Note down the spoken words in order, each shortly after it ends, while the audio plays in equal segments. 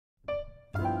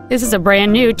This is a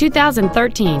brand new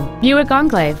 2013 Buick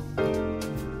Enclave.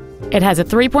 It has a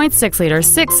 3.6-liter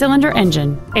 6-cylinder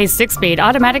engine, a 6-speed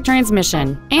automatic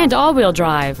transmission, and all-wheel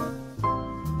drive.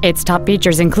 Its top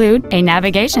features include a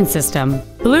navigation system,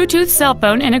 Bluetooth cell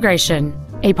phone integration,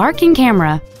 a parking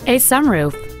camera, a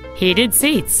sunroof, heated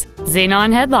seats,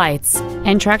 xenon headlights,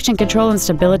 and traction control and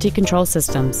stability control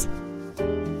systems.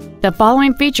 The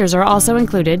following features are also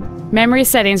included: memory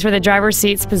settings for the driver's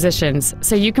seat's positions,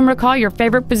 so you can recall your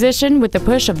favorite position with the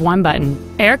push of one button,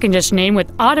 air conditioning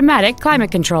with automatic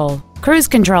climate control, cruise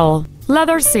control,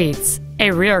 leather seats, a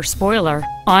rear spoiler,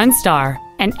 OnStar,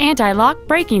 an anti-lock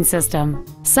braking system,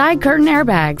 side curtain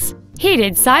airbags,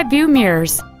 heated side view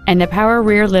mirrors, and the power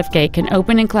rear liftgate can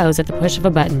open and close at the push of a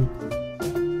button.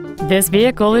 This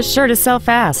vehicle is sure to sell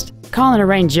fast. Call and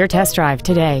arrange your test drive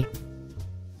today.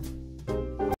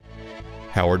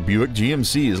 Howard Buick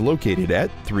GMC is located at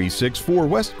 364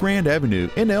 West Grand Avenue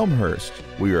in Elmhurst.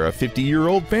 We are a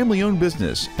 50-year-old family-owned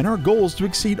business, and our goal is to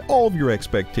exceed all of your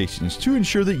expectations to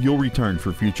ensure that you'll return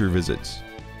for future visits.